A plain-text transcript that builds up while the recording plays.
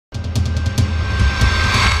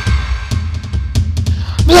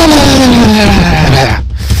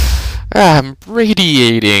I'm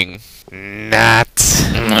radiating. Not.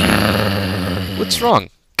 What's wrong?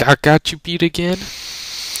 Got you beat again?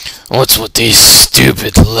 What's with these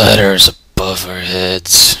stupid letters above our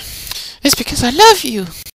heads? It's because I love you.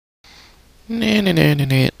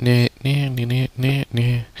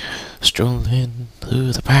 Strolling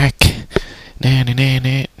through the park.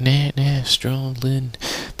 Strolling.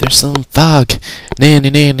 There's some fog.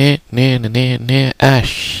 Ah,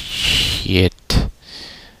 shit.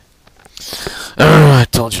 Oh, I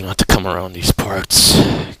told you not to come around these parts.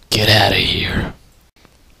 Get out of here.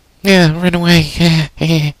 Yeah, run away.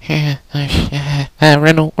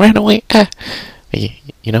 Run away.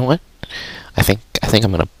 You know what? I think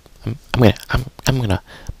I'm gonna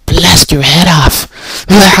blast your head off.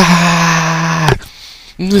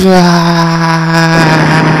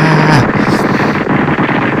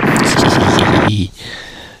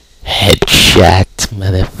 Headshot,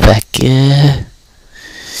 motherfucker.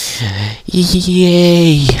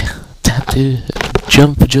 Yay! Time to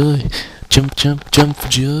jump for joy. Jump for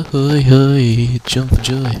joy. Jump for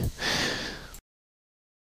joy.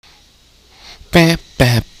 Ba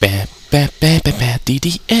ba ba ba ba ba ba dee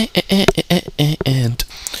dee and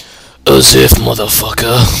As if,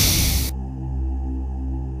 motherfucker.